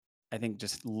I think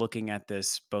just looking at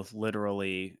this both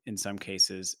literally in some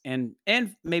cases and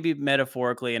maybe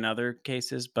metaphorically in other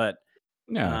cases, but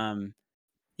Yeah. um,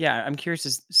 yeah, I'm curious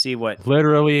to see what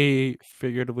Literally,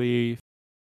 figuratively,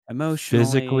 emotionally,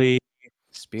 physically,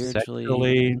 spiritually,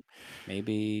 sexually,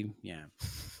 maybe, yeah.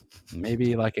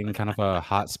 maybe like in kind of a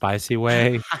hot, spicy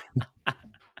way.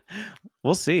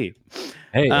 We'll see.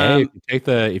 Hey, Um,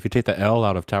 if you take the L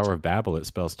out of Tower of Babel, it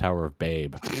spells Tower of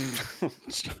Babe.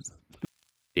 jeez.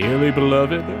 Dearly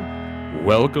beloved,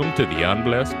 welcome to the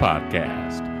Unblessed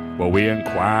Podcast, where we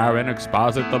inquire and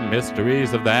exposit the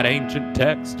mysteries of that ancient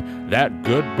text, that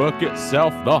good book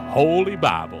itself, the Holy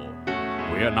Bible.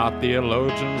 We are not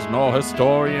theologians nor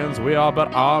historians. We are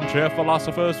but armchair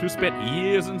philosophers who spent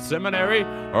years in seminary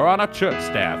or on a church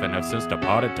staff and have since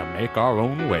departed to make our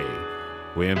own way.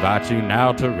 We invite you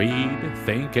now to read,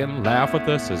 think, and laugh with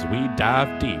us as we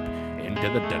dive deep into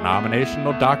the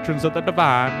denominational doctrines of the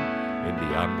divine in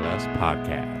the Unblessed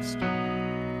Podcast.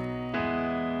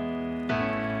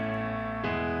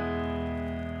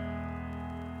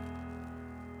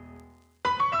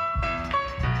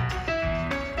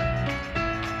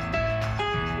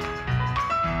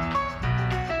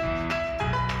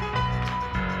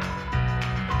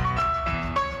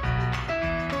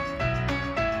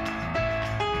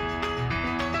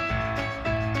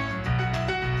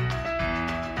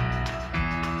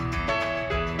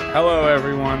 Hello,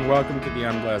 everyone. Welcome to the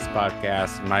Unblessed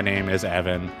Podcast. My name is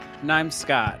Evan, And I'm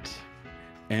Scott.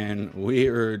 and we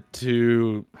are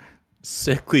two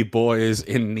sickly boys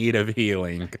in need of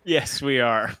healing. Yes, we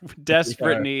are.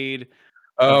 Desperate are. need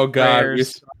Oh, of God. We prayers.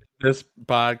 started this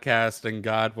podcast, and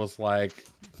God was like,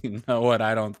 you know what?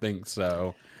 I don't think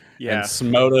so. Yeah. And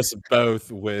smote us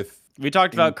both with. We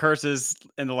talked about curses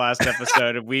in the last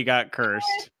episode, and we got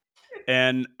cursed.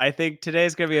 And I think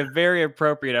today's going to be a very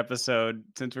appropriate episode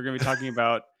since we're going to be talking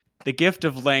about the gift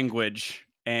of language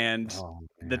and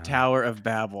the Tower of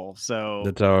Babel. So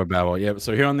The Tower of Babel. Yeah.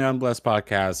 So here on the Unblessed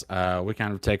Podcast, we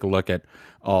kind of take a look at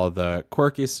all the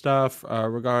quirky stuff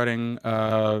regarding,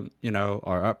 our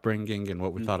upbringing and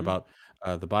what we thought about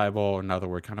the Bible. And now that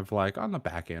we're kind of like on the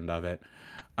back end of it.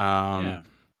 yeah.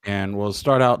 And we'll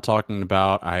start out talking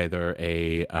about either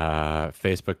a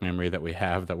Facebook memory that we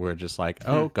have that we're just like,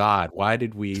 oh God, why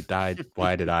did we die?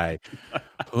 Why did I?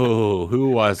 Oh, who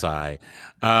was I?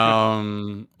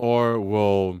 Or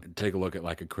we'll take a look at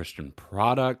like a Christian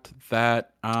product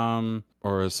that,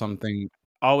 or something.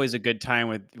 Always a good time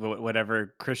with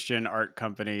whatever Christian art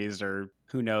companies or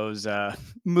who knows,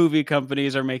 movie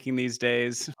companies are making these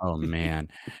days. Oh man,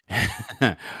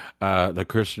 the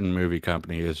Christian movie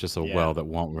company is just a Yeah. well that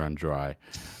won't run dry.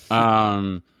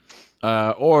 Um,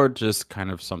 or just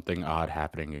kind of something odd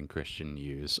happening in Christian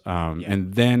news. Yeah.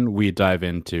 And then we dive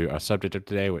into our subject of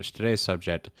today, which today's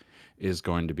subject is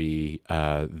going to be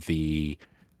the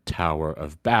Tower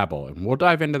of Babel. And we'll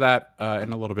dive into that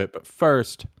in a little bit. But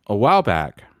first, a while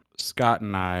back, Scott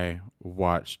and I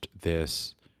watched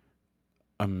this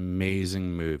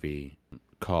amazing movie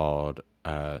called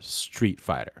Street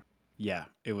Fighter. Yeah,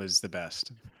 it was the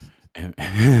best. Of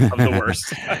the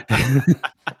worst.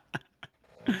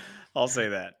 I'll say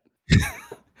that.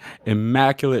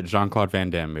 Immaculate Jean-Claude Van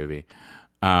Damme movie.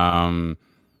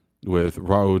 With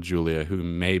Raul Julia, who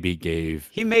maybe gave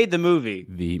He made the movie.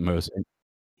 the most.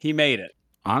 He made it.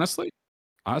 Honestly,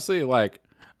 like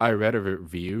I read a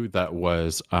review that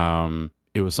was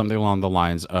it was something along the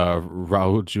lines of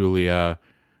Raul Julia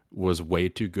was way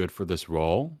too good for this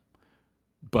role,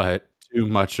 but too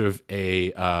much of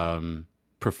a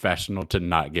professional to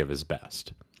not give his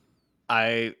best.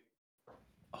 I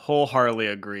wholeheartedly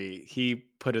agree. He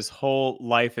put his whole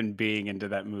life and being into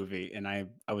that movie, and I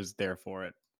was there for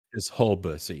it. His whole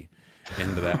bussy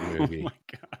into that movie. Oh my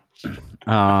gosh.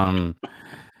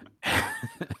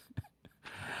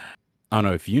 I don't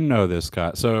know if you know this,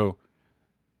 Scott. So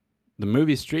the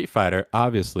movie Street Fighter,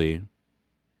 obviously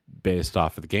based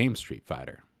off of the game Street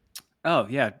Fighter. Oh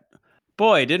yeah.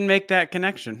 Boy, didn't make that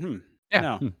connection. Yeah.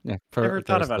 No. Yeah. Never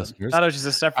thought about it. Thought it was just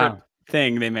a separate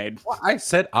thing they made. Well, I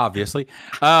said obviously.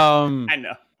 I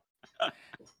know.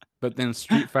 But then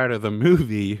Street Fighter the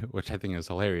movie, which I think is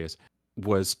hilarious,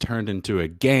 was turned into a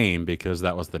game because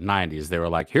that was the 90s. They were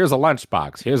like, here's a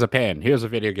lunchbox, here's a pen, here's a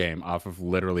video game off of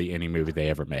literally any movie they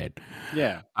ever made.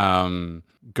 Yeah.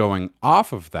 Going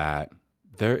off of that,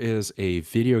 there is a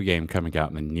video game coming out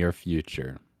in the near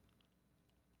future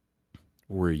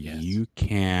where you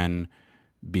can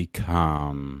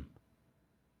become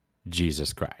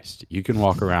Jesus Christ. You can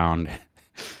walk around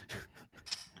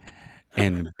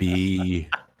and be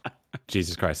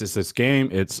Jesus Christ. It's this game.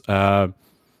 It's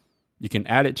You can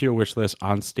add it to your wish list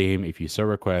on Steam if you so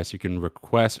request. You can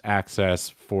request access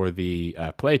for the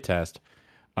playtest.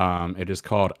 It is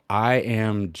called I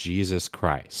Am Jesus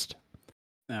Christ.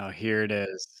 Oh, here it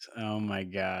is. Oh my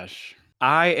gosh.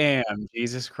 I am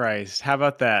Jesus Christ. How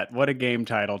about that? What a game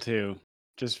title too.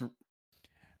 Just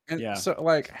And yeah. so,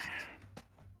 like,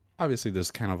 obviously, there's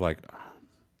kind of like,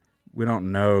 we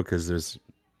don't know because there's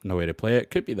no way to play it.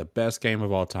 Could be the best game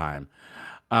of all time.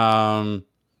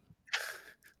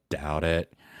 Doubt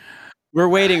it. We're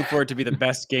waiting for it to be the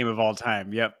best game of all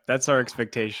time. Yep, that's our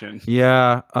expectation.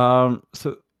 Yeah.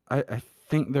 So I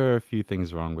think there are a few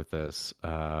things wrong with this.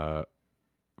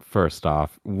 First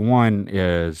off, one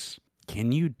is,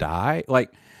 can you die?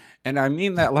 Like, and I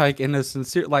mean that like in a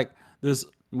sincere, like, there's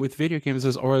with video games,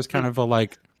 there's always kind of a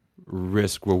like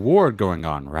risk reward going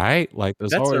on, right? Like,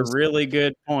 there's That's a always really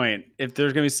good point. If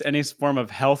there's going to be any form of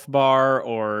health bar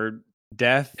or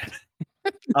death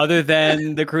other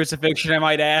than the crucifixion, I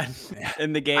might add,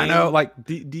 in the game. I know, like,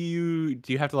 do you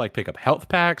have to like pick up health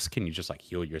packs? Can you just like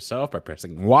heal yourself by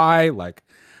pressing Y? Like,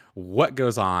 what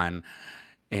goes on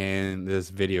in this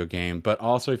video game? But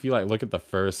also, if you like look at the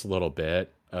first little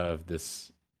bit of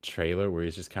this trailer where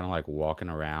he's just kind of like walking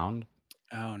around,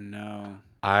 Oh no.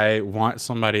 I want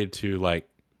somebody to like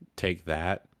take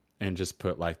that and just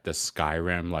put like the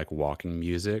Skyrim like walking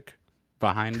music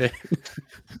behind it.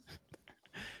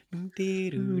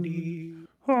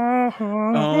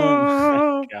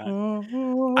 Oh my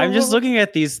god. I'm just looking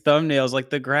at these thumbnails. Like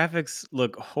the graphics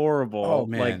look horrible. Oh Like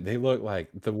man, they look like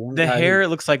the one the guy hair, it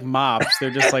looks like mops.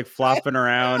 They're just like flopping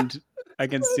around. I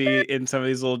can see in some of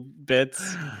these little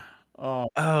bits. Oh,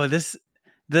 Oh, the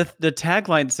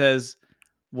tagline says,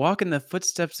 "Walk in the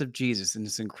footsteps of Jesus in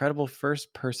this incredible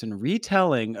first-person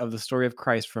retelling of the story of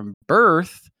Christ from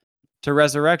birth to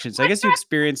resurrection." So I guess you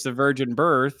experience the virgin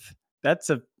birth. That's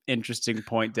a interesting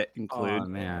point to include. oh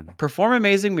man. Perform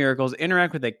amazing miracles,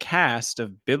 interact with a cast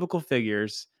of biblical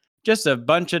figures, just a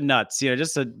bunch of nuts,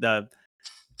 just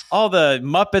all the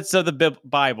Muppets of the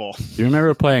Bible. Do you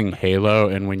remember playing Halo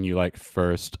and when you like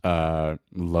first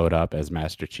load up as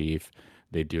Master Chief,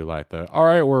 they do like all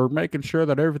right, we're making sure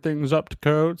that everything's up to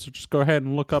code, so just go ahead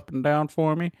and look up and down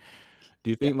for me. Do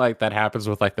you think like that happens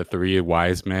with like the three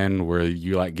wise men where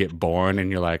you like get born and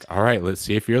you're like, all right, let's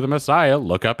see if you're the Messiah,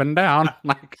 look up and down.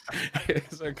 Like,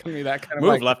 is there gonna be that kind of Move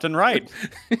like left and right.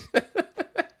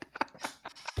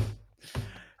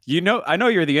 I know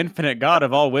you're the infinite God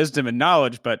of all wisdom and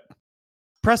knowledge, but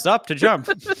press up to jump.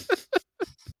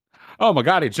 oh my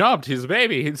god, he jumped, he's a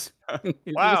baby, he's Wow.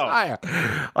 Messiah.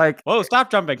 Like, Whoa,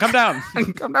 stop jumping, come down.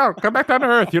 come down, come back down to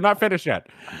earth, you're not finished yet.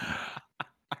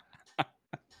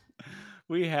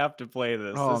 We have to play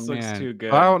this. Oh, this looks man. too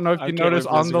good. I don't know if I you can't wait notice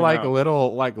for this on to the come like out.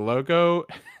 little like logo,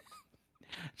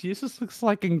 Jesus looks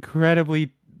like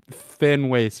incredibly thin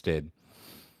waisted.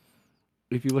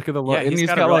 If you look at the logo, Yeah, and he's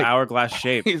got a real like hourglass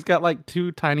shape. he's got like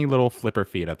two tiny little flipper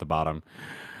feet at the bottom.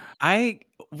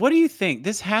 What do you think?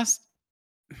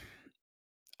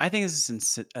 I think this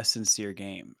is a sincere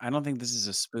game. I don't think this is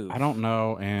a spoof. I don't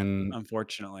know, and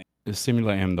Unfortunately.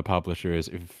 Simula M, the publisher, is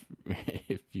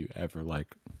if you ever like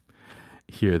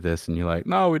hear this and you're like,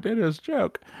 no, we did it as a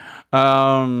joke.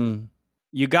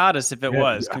 You got us if it Yeah,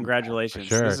 was. yeah, Congratulations.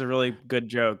 sure. This is a really good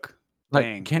joke.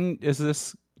 Like, Dang.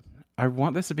 I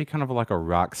want this to be kind of like a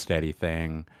Rocksteady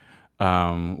thing,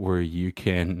 where you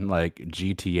can like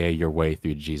GTA your way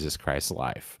through Jesus Christ's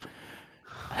life.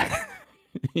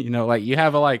 Like you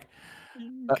have a like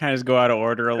Kind of just go out of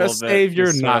order a little bit. savior,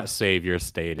 just sort not of savior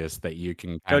status that you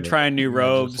can go kind of, try new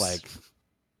robes. just like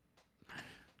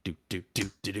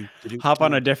do. Hop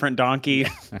on a different donkey.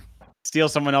 Steal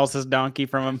someone else's donkey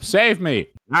from him. Save me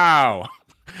now.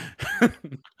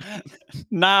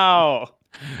 No.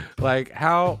 Like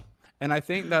how, and I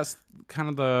think that's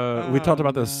kind of we talked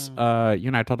about this. You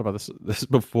and I talked about this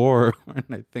before, and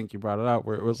I think you brought it up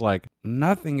where it was like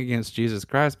nothing against Jesus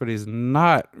Christ, but he's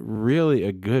not really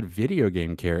a good video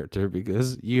game character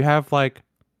because you have like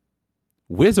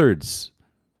wizards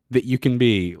that you can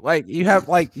be. Like you have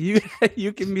like you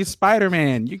can be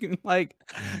Spider-Man. You can like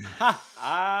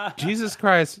Jesus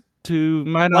Christ. To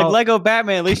my like knowledge, Lego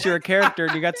Batman, at least you're a character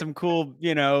and you got some cool,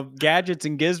 gadgets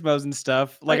and gizmos and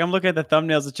stuff. Like I'm looking at the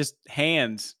thumbnails, it's just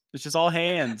hands. It's just all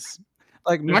hands.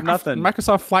 like nothing.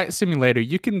 Microsoft Flight Simulator,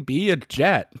 you can be a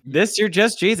jet. You're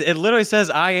just Jesus. It literally says,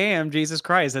 "I am Jesus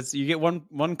Christ." That's you get one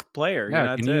player.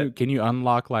 Yeah, that's can you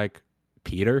unlock like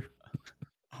Peter?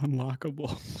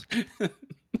 Unlockable.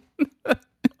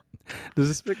 Does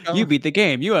this become You beat the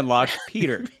game. You unlock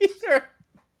Peter.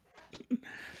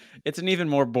 It's an even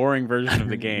more boring version of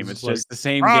the game. It's like, just the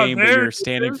same game, but you're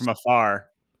standing there's- from afar.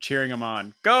 cheering him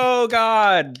on. Go,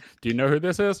 God! Do you know who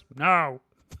this is? No.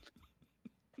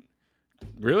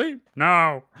 Really?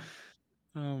 No.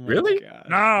 Oh my Really? gosh.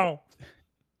 No.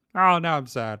 Oh, now I'm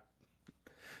sad.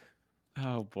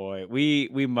 Oh boy, we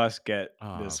must get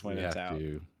this when we it's have out.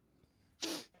 to.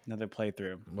 Another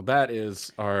playthrough. Well, that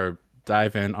is our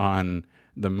dive in on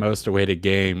the most awaited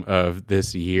game of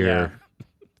this year.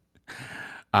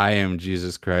 I Am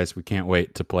Jesus Christ. We can't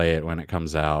wait to play it when it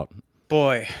comes out.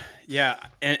 Boy, yeah.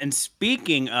 And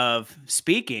speaking, I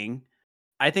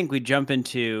think we jump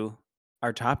into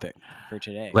our topic for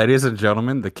today. Ladies and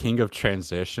gentlemen, the king of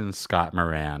transition, Scott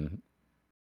Moran.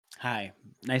 Hi,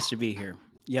 nice to be here.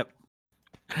 Yep.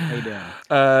 How you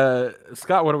doing?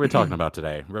 Scott, what are we talking about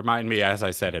today? Remind me as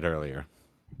I said it earlier.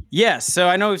 Yes, so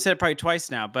I know we've said it probably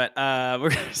twice now, but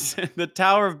we're the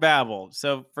Tower of Babel.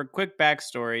 So for quick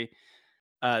backstory,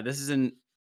 this is in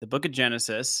the book of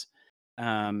Genesis,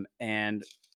 and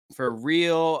for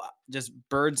real, just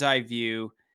bird's eye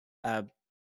view, uh,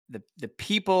 the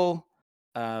people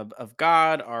of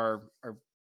God are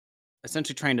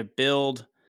essentially trying to build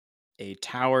a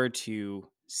tower to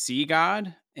see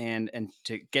God and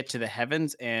to get to the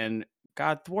heavens, and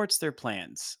God thwarts their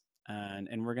plans,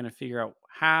 and we're gonna figure out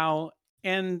how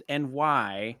and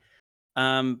why.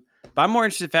 But I'm more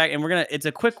interested in the fact, and it's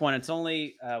a quick one. It's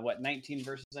only 19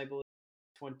 verses, I believe.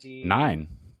 9.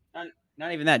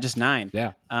 Not even that, just 9.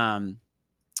 Yeah.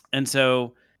 And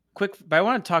so quick, but I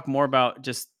want to talk more about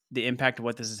just the impact of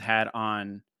what this has had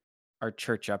on our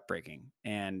church upbringing.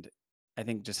 And I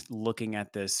think just looking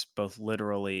at this both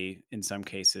literally in some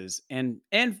cases and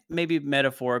maybe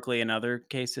metaphorically in other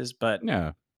cases, but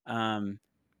Yeah.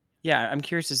 yeah, I'm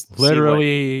curious to see what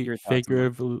Literally, your thoughts on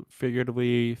that.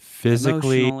 figuratively,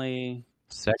 physically, Emotionally,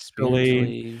 sexually,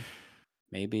 spiritually,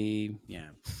 maybe, yeah.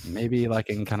 maybe like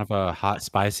in kind of a hot,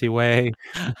 spicy way.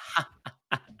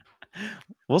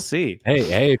 We'll see.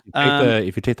 Hey,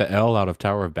 if you take the L out of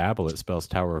Tower of Babel, it spells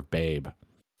Tower of Babe.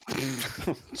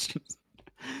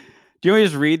 Do you want to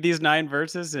just read these 9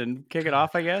 verses and kick it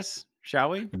off, I guess? Shall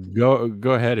we?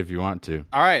 Go ahead if you want to.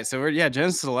 All right. So we're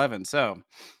Genesis 11. So,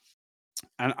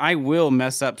 and I will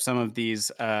mess up some of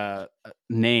these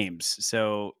names.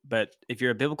 So, but if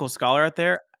you're a biblical scholar out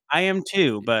there, I am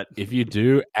too. But If you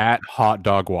do, at hot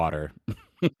dog water.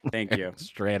 thank you.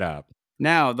 Straight up.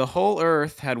 Now, the whole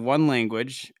earth had one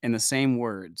language and the same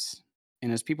words.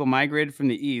 And as people migrated from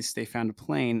the east, they found a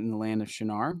plain in the land of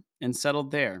Shinar and settled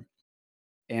there.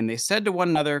 And they said to one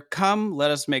another, "Come,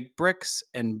 let us make bricks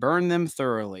and burn them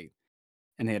thoroughly."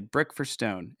 And they had brick for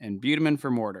stone and bitumen for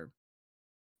mortar.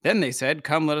 Then they said,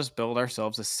 "Come, let us build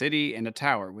ourselves a city and a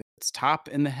tower with its top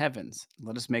in the heavens.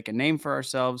 Let us make a name for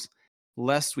ourselves,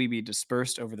 lest we be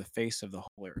dispersed over the face of the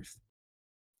whole earth."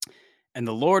 And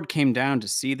the Lord came down to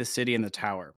see the city and the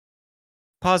tower.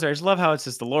 Pause there. I just love how it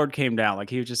says the Lord came down. Like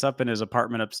he was just up in his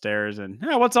apartment upstairs and,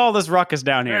 what's all this ruckus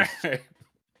down here?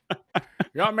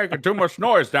 Y'all making too much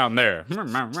noise down there.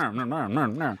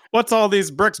 What's all these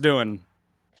bricks doing?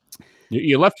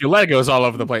 You left your Legos all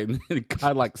over the place.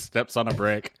 God like steps on a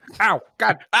brick. Ow,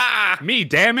 God. Me,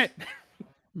 damn it.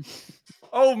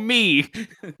 Oh, me.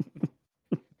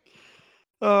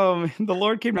 The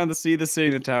Lord came down to see the city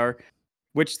and the tower,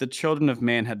 which the children of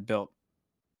man had built.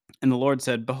 And the Lord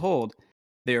said, "Behold,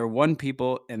 they are one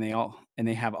people, and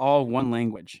they have all one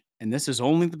language. And this is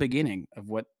only the beginning of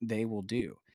what they will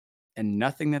do. And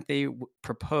nothing that they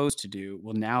propose to do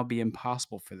will now be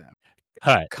impossible for them."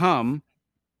 Cut. Come.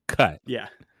 Cut. Yeah.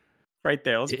 Right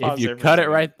there. Let's If pause you there for a cut it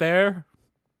second. right there,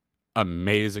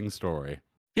 amazing story.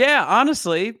 Yeah,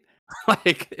 honestly.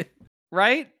 Like,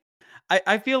 right?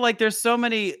 I feel like there's so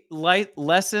many light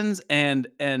lessons and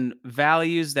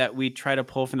values that we try to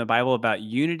pull from the Bible about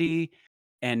unity,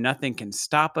 and nothing can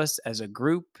stop us as a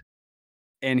group.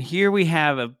 And here we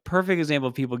have a perfect example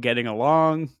of people getting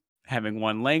along, having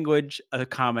one language, a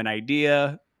common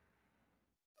idea,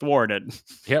 thwarted.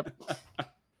 Yep.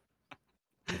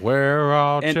 We're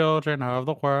all children of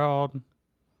the world.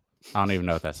 I don't even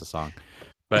know if that's a song,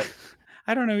 but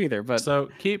I don't know either. But so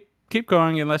keep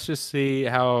going, and let's just see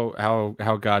how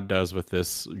God does with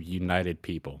this united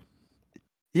people.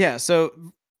 Yeah.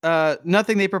 So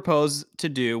nothing they propose to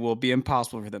do will be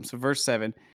impossible for them. So verse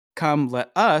 7, "Come,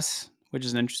 let us," which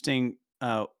is an interesting.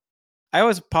 I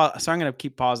always pause, so I'm going to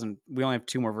keep pausing. We only have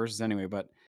 2 more verses anyway, but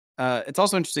it's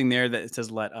also interesting there that it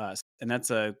says "let us," and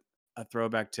that's a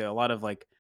throwback to a lot of like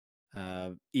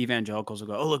evangelicals will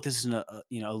go, "Oh, look, this is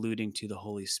alluding to the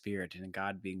Holy Spirit and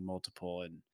God being multiple."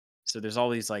 And so there's all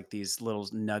these like these little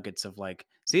nuggets of like,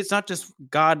 see, it's not just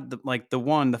God, like the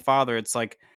one, the Father. It's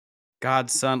like God,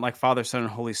 Son, like Father, Son, and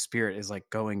Holy Spirit is like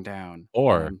going down.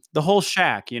 Or The whole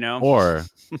shack, you know? or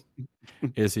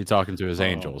is he talking to his Oh.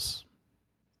 angels?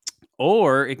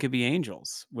 Or it could be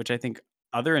angels, which I think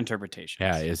other interpretations.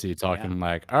 Yeah, is he talking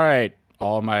like, all right,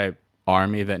 all my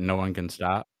army that no one can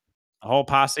stop? A whole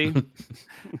posse.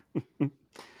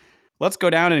 Let's go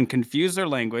down and confuse their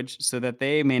language so that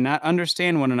they may not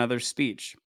understand one another's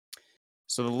speech.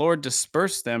 So the Lord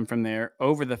dispersed them from there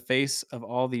over the face of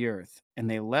all the earth, and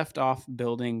they left off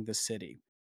building the city.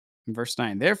 In verse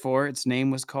 9, therefore its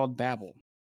name was called Babel,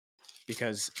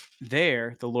 because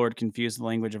there the Lord confused the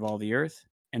language of all the earth,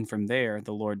 and from there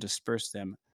the Lord dispersed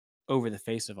them over the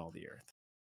face of all the earth.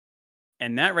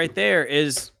 And that right there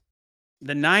is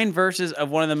the 9 verses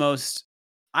of one of the most,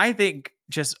 I think,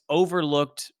 just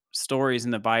overlooked stories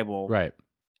in the Bible. Right.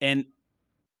 And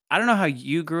I don't know how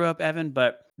you grew up, Evan,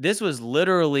 but this was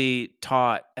literally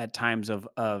taught at times of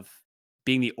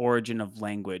being the origin of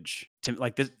language. To,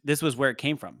 like this was where it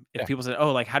came from. If people said,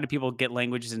 "Oh, like how do people get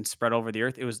languages and spread over the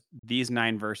earth?" It was these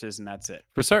 9 verses, and that's it.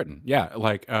 For certain. Yeah.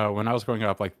 Like when I was growing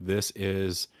up, like this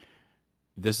is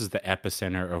the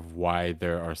epicenter of why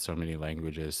there are so many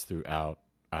languages throughout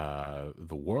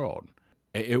the world.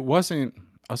 It wasn't,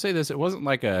 I'll say this, it wasn't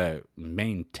like a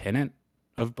main tenet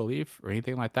of belief or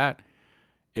anything like that.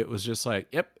 It was just like,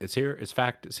 yep, it's here, it's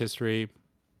fact, it's history.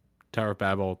 Tower of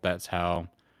Babel, that's how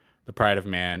the pride of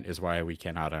man is why we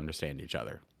cannot understand each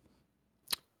other.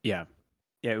 Yeah.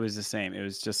 Yeah, it was the same. It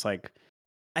was just like,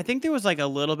 I think there was like a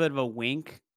little bit of a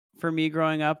wink for me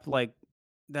growing up, like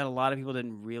that a lot of people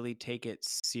didn't really take it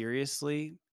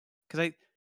seriously. Because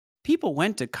people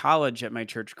went to college at my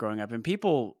church growing up, and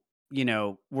people,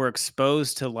 were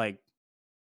exposed to like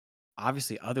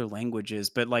obviously other languages,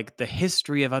 but like the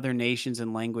history of other nations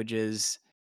and languages.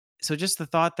 So just the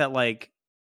thought that like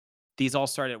these all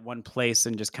started at one place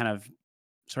and just kind of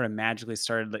sort of magically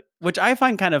started, like, which I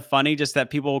find kind of funny, just that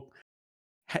people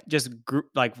just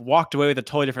like walked away with a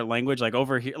totally different language, like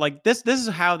over here, like this is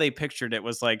how they pictured it,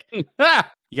 was like you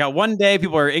got one day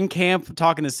people are in camp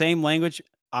talking the same language,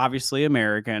 obviously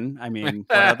American. I mean,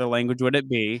 what other language would it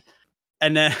be?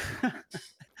 And then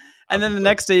and then the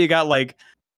next day you got like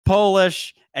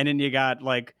Polish, and then you got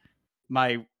like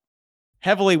my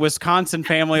heavily Wisconsin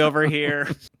family over here.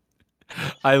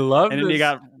 I love and this. then you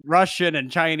got Russian and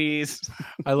Chinese.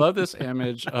 I love this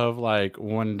image of like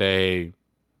one day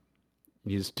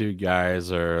these 2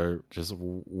 guys are just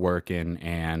working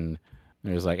and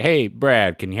there's like, hey,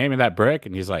 Brad, can you hand me that brick?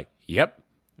 And he's like, yep.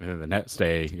 And then the next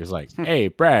day he's like, hey,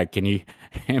 Brad, can you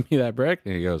hand me that brick?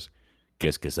 And he goes,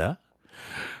 qu'est-ce que ça?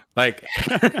 Like,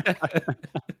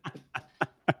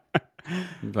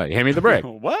 like, hand me the brick.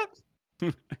 What?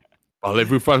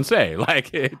 Parlez-vous français?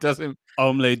 Like, it doesn't.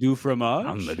 Omelette du fromage?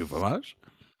 Omelette du fromage?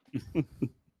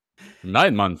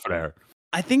 Nein, mon frère.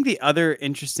 I think the other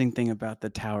interesting thing about the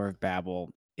Tower of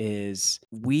Babel is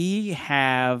we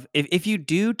have, if you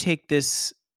do take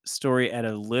this story at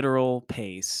a literal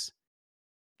pace,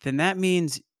 then that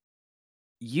means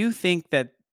you think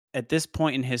that at this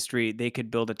point in history, they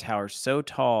could build a tower so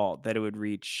tall that it would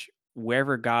reach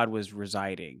wherever God was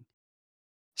residing.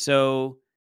 So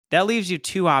that leaves you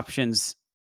 2 options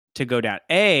to go down.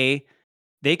 A,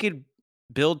 they could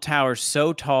build towers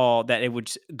so tall that it would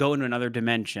go into another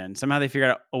dimension. Somehow they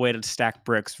figured out a way to stack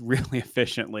bricks really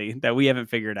efficiently that we haven't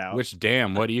figured out. Which,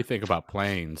 damn, what do you think about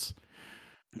planes?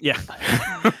 Yeah,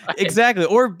 exactly.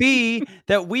 Or B,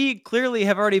 that we clearly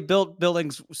have already built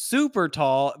buildings super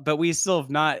tall, but we still have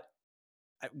not.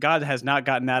 God has not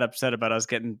gotten that upset about us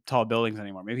getting tall buildings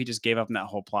anymore. Maybe he just gave up on that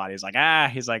whole plot. He's like,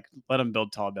 let them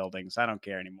build tall buildings. I don't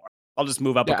care anymore. I'll just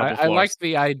move up a couple floors. I like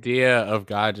the idea of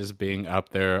God just being up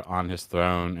there on his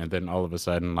throne, and then all of a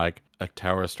sudden, like, a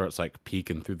tower starts like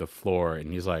peeking through the floor,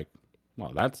 and he's like,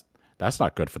 well, that's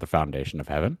not good for the foundation of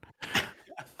heaven.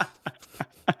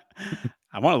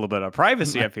 I want a little bit of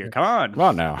privacy up here. Come on.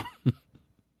 Well, now.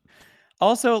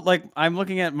 Also, like, I'm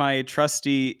looking at my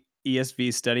trusty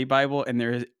ESV study Bible, and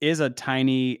there is a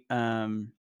tiny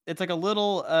it's like a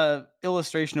little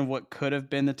illustration of what could have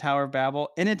been the Tower of Babel,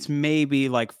 and it's maybe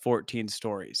like 14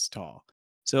 stories tall.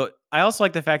 So I also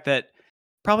like the fact that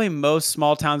probably most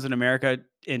small towns in America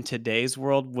in today's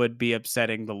world would be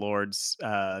upsetting the Lord's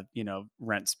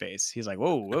rent space. He's like,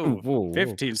 whoa,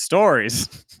 15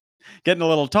 stories. Getting a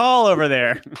little tall over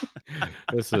there.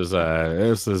 This is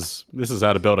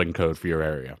out of building code for your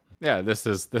area. Yeah, this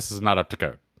is not up to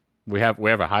code. We have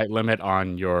a height limit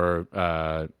on your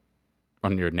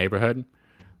neighborhood.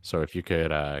 So if you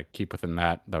could keep within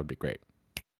that would be great.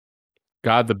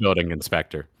 God the building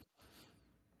inspector.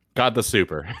 God the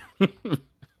super.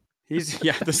 He's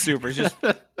the super. He's just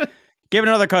Give it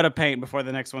another coat of paint before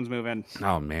the next ones move in.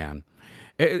 Oh man,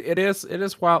 it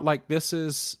is wild. Like this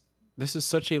is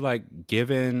such a like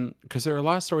given, because there are a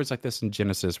lot of stories like this in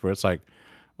Genesis where it's like,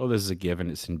 well, this is a given,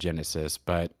 it's in Genesis,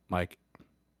 but like,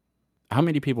 how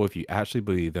many people, if you actually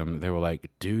believe them, they were like,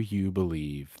 do you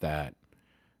believe that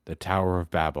the Tower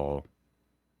of Babel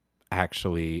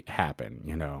actually happened?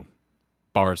 You know,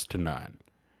 bars to none.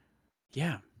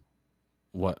 Yeah.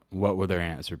 What would their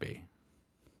answer be?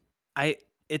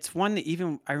 It's one that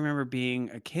even I remember being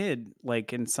a kid,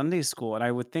 like in Sunday school, and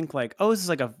I would think like, oh, this is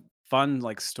like a fun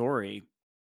like story.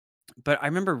 But I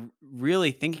remember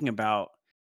really thinking about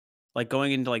like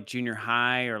going into like junior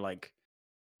high or like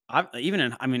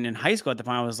in high school at the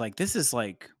point, I was like, this is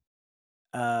like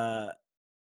uh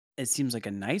it seems like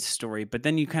a nice story. But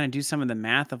then you kind of do some of the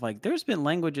math of like there's been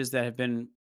languages that have been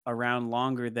around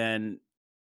longer than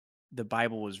the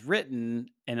Bible was written,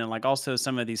 and then like also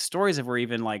some of these stories that were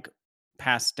even like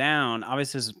passed down.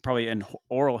 Obviously, this is probably in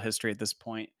oral history at this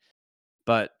point,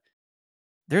 but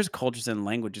there's cultures and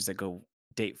languages that go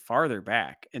date farther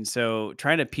back. And so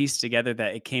trying to piece together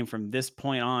that it came from this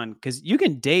point on, because you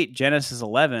can date Genesis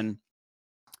 11,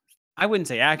 I wouldn't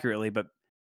say accurately, but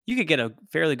you could get a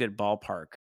fairly good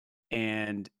ballpark.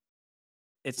 And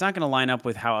it's not going to line up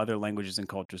with how other languages and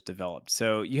cultures developed.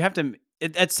 So you have to,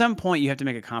 at some point, you have to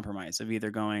make a compromise of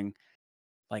either going,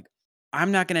 like,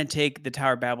 I'm not gonna take the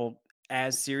Tower of Babel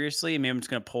as seriously. Maybe I'm just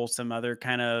gonna pull some other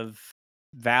kind of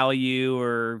value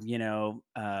or,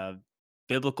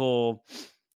 biblical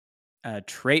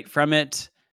trait from it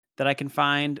that I can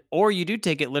find. Or you do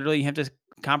take it literally. You have to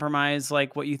compromise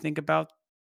like what you think about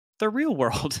the real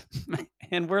world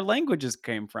and where languages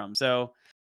came from. So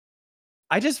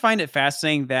I just find it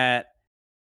fascinating that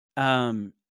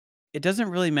um, it doesn't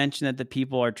really mention that the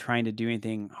people are trying to do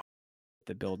anything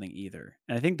the building either.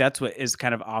 And I think that's what is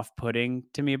kind of off-putting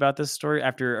to me about this story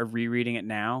after rereading it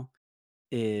now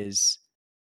is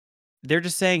they're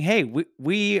just saying, "Hey,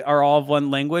 we are all of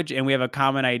one language and we have a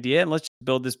common idea and let's just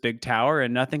build this big tower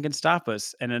and nothing can stop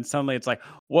us." And then suddenly it's like,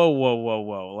 "Whoa, whoa, whoa,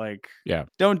 whoa. Like Yeah.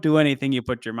 don't do anything you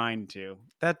put your mind to."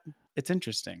 That it's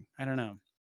interesting. I don't know.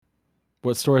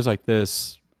 What stories like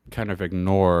this kind of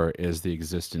ignore is the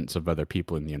existence of other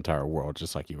people in the entire world,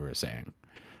 just like you were saying.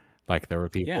 Like there were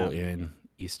people Yeah. in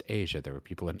East Asia, there were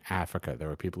people in Africa, there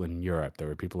were people in Europe, there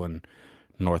were people in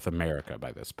North America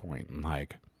by this point.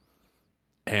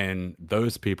 And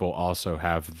those people also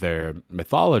have their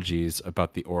mythologies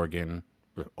about the about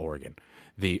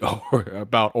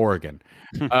Oregon.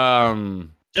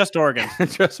 Just Oregon.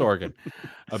 Just Oregon.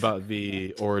 About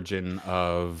the origin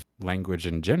of language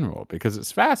in general, because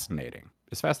it's fascinating.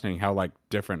 It's fascinating how like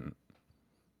different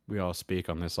we all speak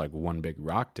on this like one big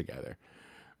rock together.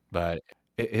 But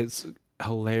it's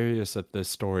hilarious that this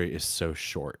story is so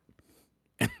short.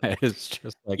 It's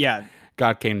just like Yeah.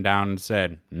 God came down and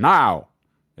said, "Now,"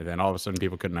 and then all of a sudden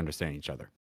people couldn't understand each other.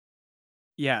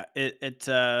 Yeah.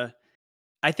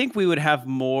 I think we would have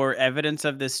more evidence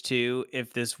of this too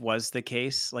if this was the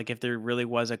case. Like if there really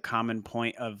was a common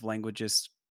point of languages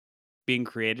being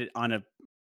created on a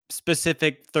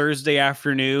specific Thursday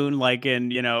afternoon, like in,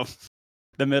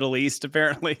 the Middle East,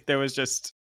 apparently. There was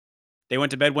just they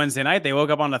went to bed Wednesday night, they woke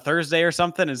up on a Thursday or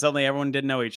something, and suddenly everyone didn't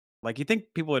know each other. Like you think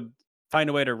people would find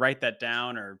a way to write that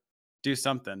down or do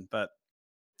something. But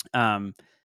um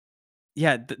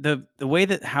yeah, the way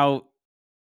that how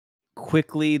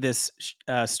quickly this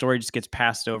story just gets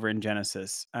passed over in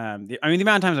Genesis. The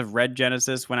amount of times I've read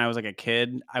Genesis when I was like a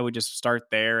kid, I would just start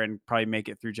there and probably make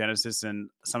it through Genesis and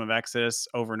some of Exodus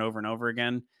over and over and over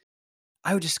again.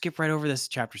 I would just skip right over this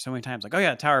chapter so many times. Like, oh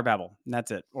yeah, Tower of Babel, and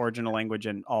that's it. Origin of language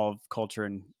and all of culture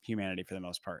and humanity for the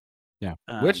most part. Yeah.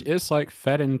 Which is like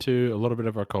fed into a little bit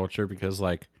of our culture because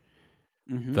like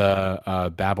the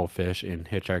Babelfish in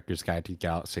Hitchhiker's Guide to the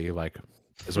Galaxy, like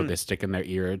is what they stick in their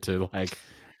ear to like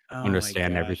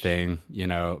understand everything. You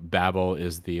know, Babel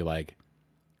is the like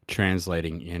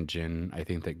translating engine I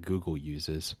think that Google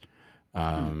uses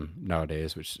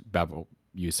nowadays, which Babel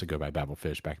used to go by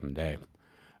Babelfish back in the day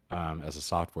as a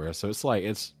software. So it's like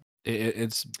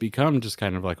it's become just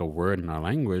kind of like a word in our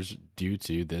language due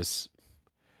to this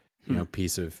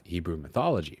piece of Hebrew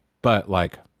mythology. But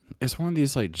like it's one of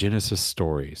these like Genesis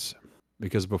stories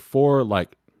because before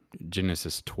like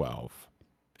Genesis 12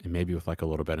 and maybe with like a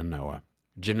little bit of Noah,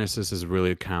 Genesis is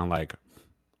really kind of like,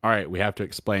 all right, we have to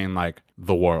explain like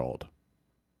the world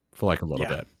for like a little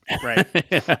bit. Right.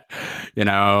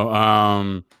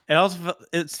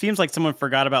 It seems like someone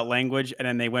forgot about language and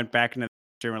then they went back into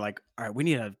the and were like, all right, we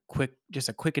need a quick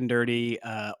and dirty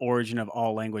origin of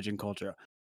all language and culture.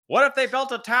 What if they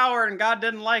built a tower and God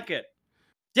didn't like it?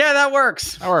 Yeah, that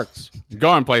works. That works.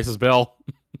 Going places, Bill.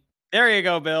 There you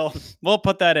go, Bill. We'll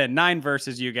put that in. 9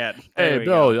 verses you get. There Hey, we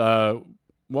Bill, go.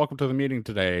 welcome to the meeting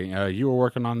today. You were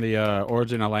working on the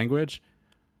origin of language?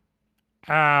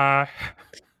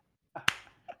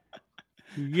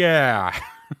 Yeah.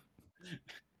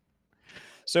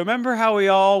 So remember how we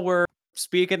all were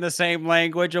speaking the same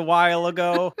language a while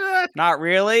ago? Not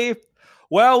really.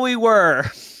 Well, we were.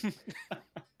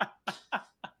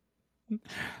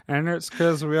 And it's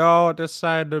because we all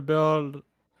decided to build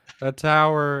a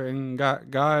tower, and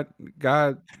God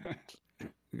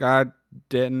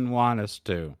didn't want us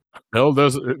to. Bill,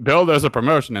 there's a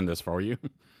promotion in this for you.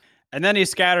 And then he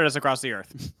scattered us across the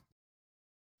earth. And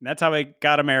that's how we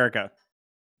got America.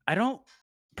 I don't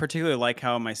particularly like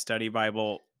how my study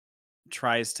Bible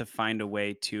tries to find a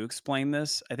way to explain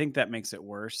this. I think that makes it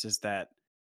worse, is that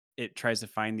it tries to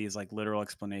find these like literal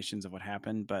explanations of what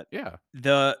happened. But Yeah.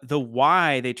 the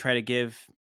why they try to give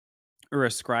or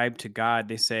ascribe to God,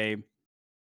 they say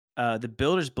the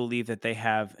builders believe that they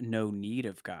have no need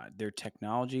of God. Their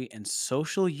technology and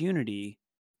social unity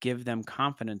give them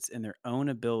confidence in their own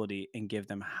ability and give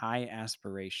them high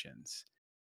aspirations.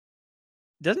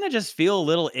 Doesn't it just feel a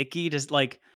little icky? Just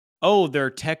like, oh, their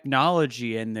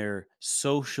technology and their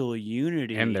social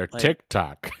unity. And their Like,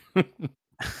 TikTok.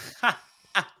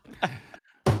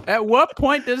 At what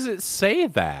point does it say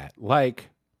that? Like,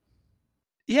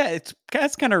 yeah,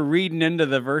 that's kind of reading into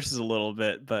the verses a little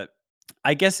bit, but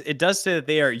I guess it does say that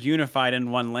they are unified in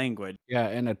one language. yeah,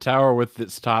 in a tower with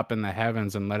its top in the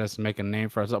heavens, and let us make a name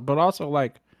for ourselves. But also,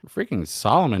 like, freaking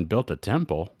Solomon built a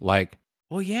temple. Like,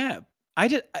 Well, yeah.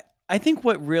 I think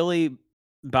what really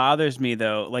bothers me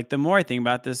though, like the more I think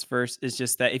about this verse, is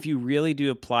just that if you really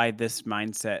do apply this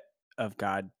mindset of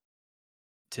God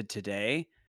to today,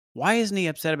 why isn't he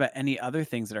upset about any other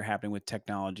things that are happening with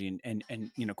technology and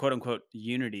quote unquote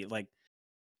unity? Like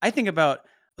I think about,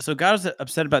 so God was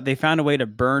upset about they found a way to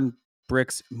burn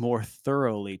bricks more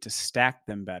thoroughly to stack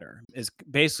them better, is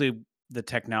basically the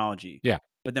technology. yeah.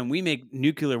 But then we make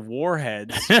nuclear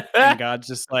warheads and God's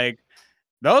just like,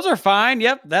 those are fine.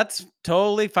 Yep, that's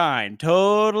totally fine.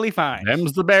 Totally fine.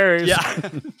 Them's the berries. Yeah.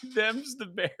 Them's the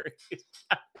berries.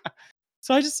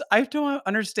 So I don't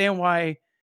understand why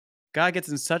God gets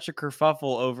in such a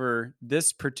kerfuffle over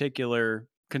this particular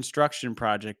construction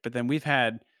project, but then we've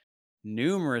had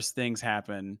numerous things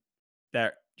happen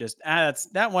that just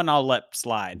that one I'll let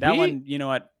slide. That We one, you know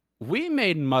what? we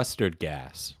made mustard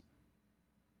gas.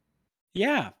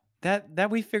 Yeah. That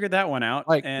we figured that one out,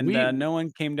 Like, and no one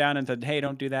came down and said, "Hey,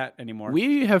 don't do that anymore."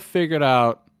 we have figured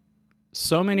out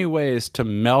so many ways to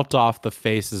melt off the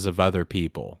faces of other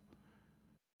people.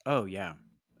 Oh yeah.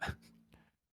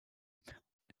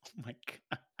 Oh my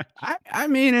god. I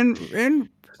mean, in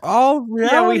all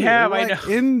reality, Yeah, we have. I like,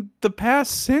 know. in the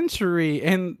past century,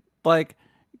 and like,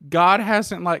 God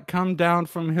hasn't like come down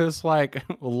from his like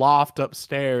loft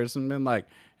upstairs and been like,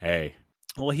 "Hey,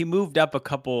 Well, he moved up a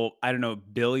couple, I don't know,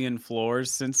 billion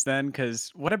floors since then.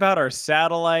 Because what about our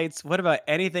satellites? What about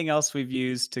anything else we've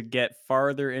used to get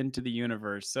farther into the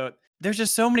universe? So there's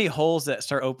just so many holes that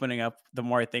start opening up the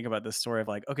more I think about this story of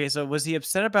like, okay, so was he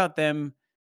upset about them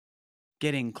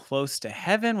getting close to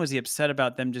heaven? Was he upset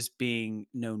about them just being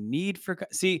no need for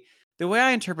See, the way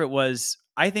I interpret was,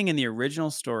 I think in the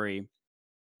original story,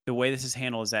 the way this is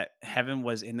handled is that heaven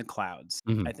was in the clouds.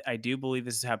 mhm, I do believe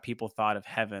this is how people thought of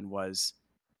heaven was.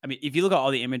 I mean, if you look at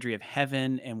all the imagery of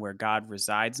heaven and where God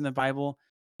resides in the Bible,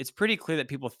 it's pretty clear that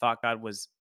people thought God was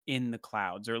in the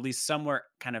clouds, or at least somewhere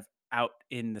kind of out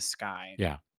in the sky.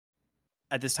 yeah,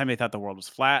 At this time, they thought the world was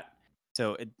flat.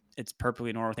 So it's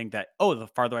perfectly normal to think that, oh, the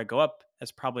farther I go up,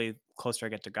 that's probably closer I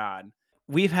get to God.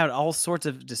 We've had all sorts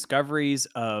of discoveries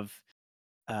of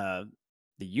uh,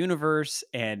 the universe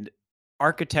and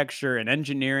architecture and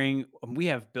engineering. We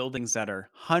have buildings that are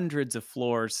hundreds of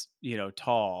floors,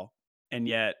 tall, and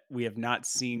yet we have not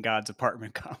seen God's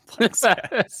apartment complex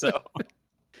yet. So,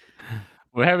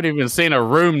 we haven't even seen a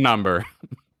room number."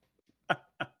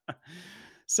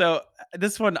 so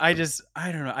this one, I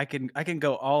don't know. I can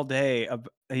go all day.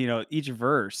 Each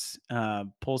verse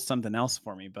pulls something else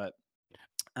for me, but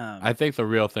I think the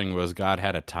real thing was God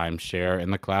had a timeshare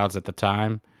in the clouds at the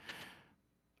time,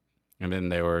 and then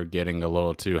they were getting a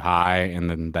little too high, and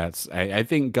then I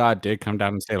think God did come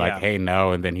down and say like, yeah. "Hey,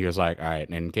 no," and then he was like, "All right,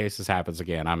 in case this happens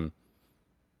again, I'm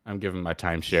giving my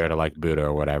timeshare to like Buddha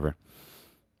or whatever."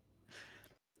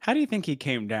 How do you think he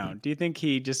came down? Do you think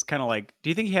he just kind of like?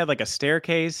 Do you think he had like a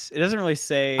staircase? It doesn't really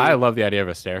say. I love the idea of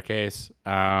a staircase.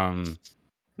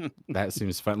 That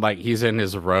seems fun. Like, he's in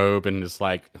his robe and is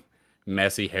like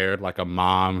messy haired, like a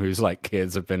mom whose like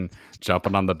kids have been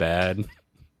jumping on the bed.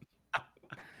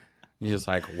 He's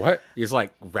like, what? He's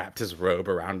like wrapped his robe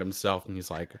around himself, and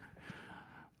he's like,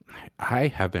 I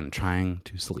have been trying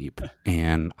to sleep,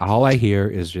 and all I hear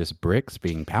is just bricks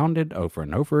being pounded over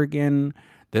and over again.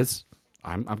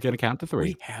 I'm gonna count to 3.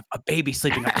 We have a baby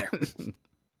sleeping up there.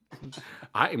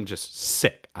 I am just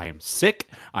sick. I am sick.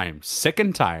 I am sick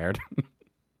and tired.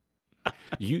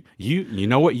 You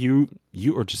know what? You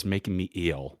are just making me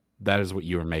ill. That is what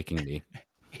you are making me.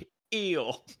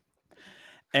 Eel.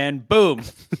 And boom.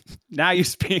 Now you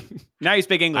speak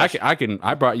English.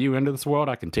 I brought you into this world.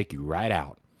 I can take you right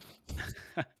out.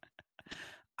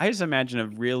 I just imagine a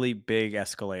really big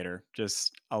escalator,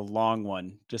 just a long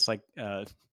one, just like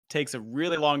takes a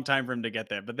really long time for him to get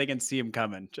there, but they can see him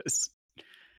coming. Just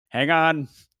hang on.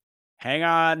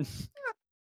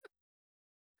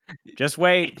 Just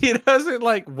wait. He doesn't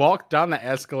like walk down the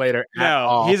escalator at No,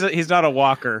 all. he's not a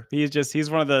walker.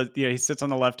 He's one of the he sits on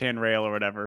the left-hand rail or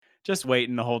whatever. Just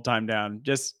waiting the whole time down,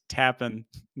 just tapping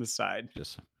the side.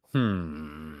 Just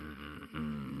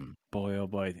Boy, oh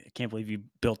boy, I can't believe you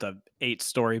built a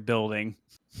 8-story building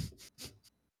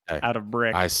Hey, out of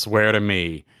brick. I swear to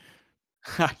me.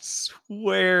 I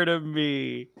swear to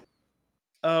me.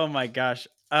 Oh my gosh.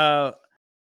 I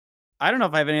don't know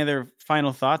if I have any other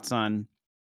final thoughts on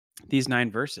these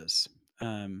 9 verses.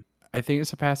 I think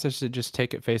it's a passage to just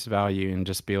take at face value and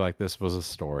just be like, this was a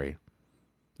story.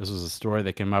 This was a story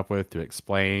they came up with to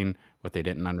explain what they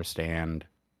didn't understand,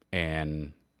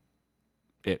 and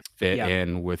it fit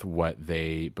in with what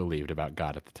they believed about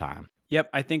God at the time. Yep,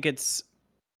 I think it's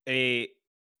an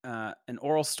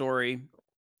oral story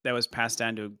that was passed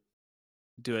down to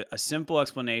do a simple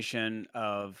explanation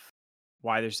of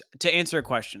why there's to answer a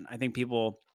question. I think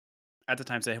people at the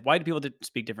time say, why do people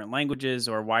speak different languages,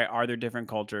 or why are there different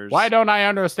cultures? Why don't I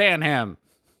understand him?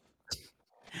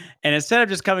 And instead of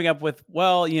just coming up with,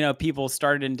 well, people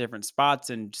started in different spots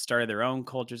and started their own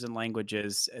cultures and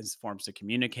languages as forms to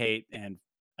communicate and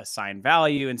assign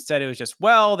value. Instead, it was just,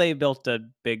 well, they built a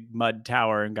big mud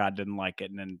tower and God didn't like it,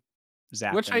 and then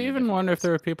zapped. Which I even wonder if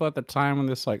there were people at the time when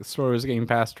this like story was getting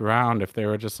passed around, if they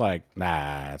were just like,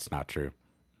 nah, it's not true.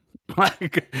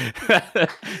 Like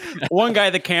one guy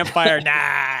at the campfire,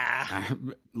 nah.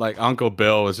 Like Uncle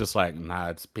Bill was just like, nah,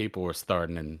 it's people were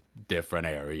starting in different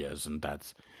areas, and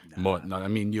that's more. I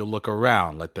mean, you look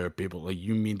around, like there are people. Like,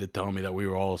 you mean to tell me that we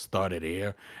were all started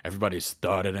here? Everybody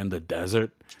started in the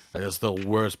desert. Like, that's the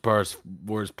worst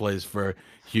place for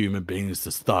human beings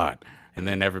to start. And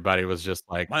then everybody was just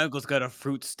like, my uncle's got a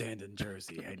fruit stand in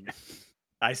Jersey, and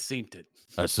I seen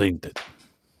it.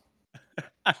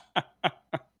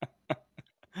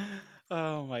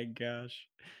 Oh my gosh.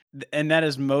 And that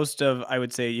is most of, I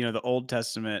would say, the Old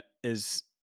Testament it's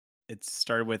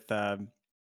started with a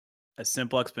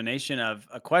simple explanation of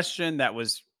a question that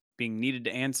was being needed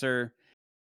to answer.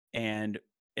 And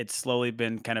it's slowly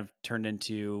been kind of turned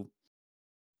into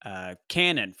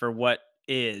canon for what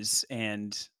is.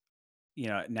 And,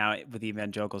 now with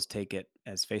evangelicals take it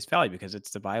as face value because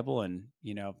it's the Bible, and,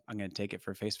 I'm going to take it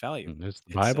for face value. it's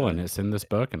the Bible and it's in this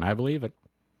book, and I believe it.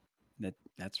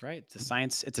 That's right. It's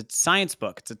a science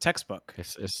book. It's a textbook.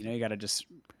 It's you got to just.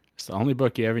 It's the only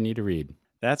book you ever need to read.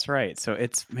 That's right. So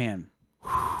it's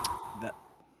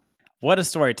what a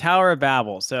story. Tower of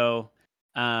Babel. So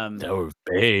Tower of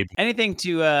Babe. Anything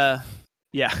to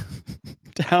yeah.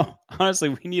 Honestly,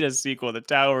 we need a sequel. The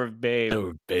Tower of Babe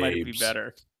might be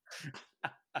better.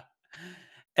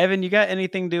 Evan, you got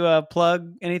anything to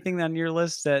plug? Anything on your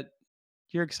list that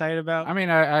you're excited about? I mean,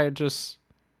 I just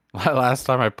last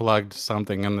time I plugged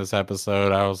something in this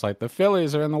episode, I was like, the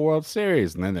Phillies are in the World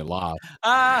Series, and then they lost.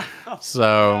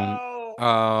 So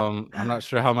I'm not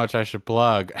sure how much I should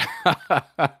plug.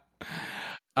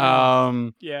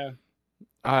 Yeah.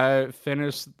 I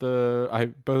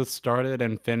both started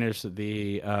and finished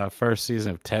the first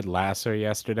season of Ted Lasso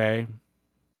yesterday.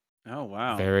 Oh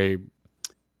wow. Very,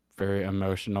 very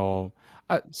emotional.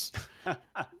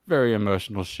 Very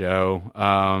emotional show.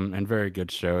 And very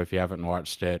good show. If you haven't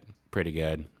watched it, pretty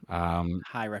good.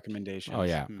 High recommendations. Oh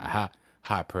yeah.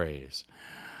 High praise.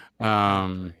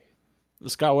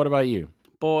 Scott, what about you?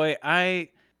 Boy,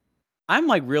 I'm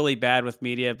like really bad with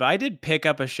media, but I did pick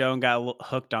up a show and got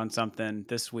hooked on something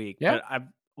this week. Yeah. But I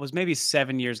was maybe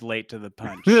 7 years late to the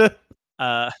punch.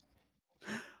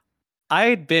 I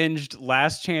had binged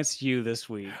Last Chance U this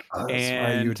week. That's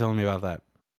right. You were telling me about that.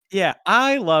 Yeah,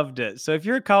 I loved it. So if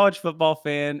you're a college football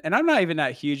fan, and I'm not even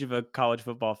that huge of a college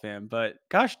football fan, but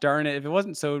gosh darn it, if it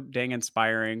wasn't so dang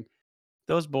inspiring,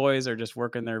 those boys are just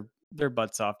working their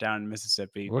butts off down in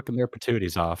Mississippi. Working their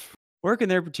patooties off.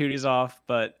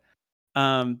 But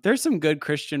there's some good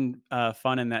Christian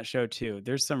fun in that show too.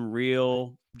 There's some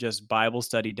real just Bible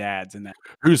study dads in that.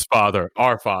 Whose father?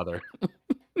 Our Father.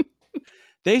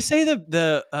 They say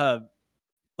the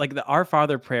like the Our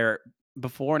Father prayer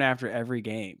before and after every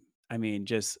game. I mean,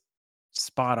 just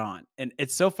spot on. And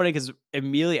it's so funny because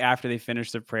immediately after they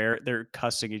finish the prayer, they're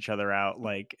cussing each other out,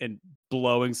 like, and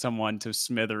blowing someone to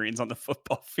smithereens on the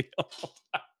football field.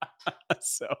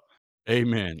 So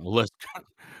Amen. Let's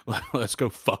go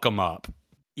fuck them up.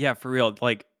 yeah, for real.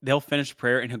 Like they'll finish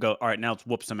prayer and he'll go, "All right, now let's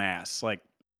whoop some ass." Like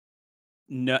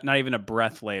not even a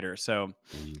breath later. So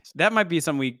Jeez. that might be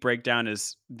something we break down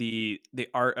as the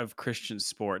art of Christian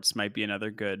sports might be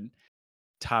another good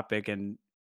topic and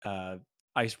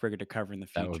icebreaker to cover in the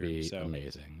That would future. be So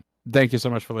amazing. Thank you so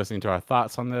much for listening to our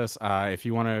thoughts on this. If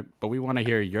you want to, but we want to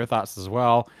hear your thoughts as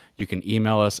well. You can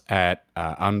email us at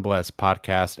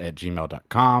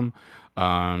unblessedpodcast@gmail.com.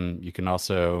 You can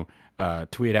also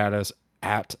tweet at us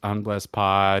at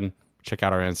unblessedpod. Check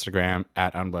out our Instagram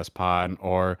at unblessedpod,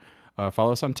 or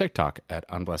follow us on TikTok at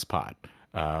unblessedpod.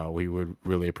 We would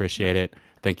really appreciate it.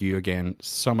 Thank you again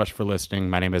so much for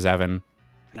listening. My name is Evan.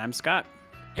 and I'm Scott.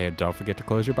 And don't forget to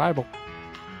close your Bible.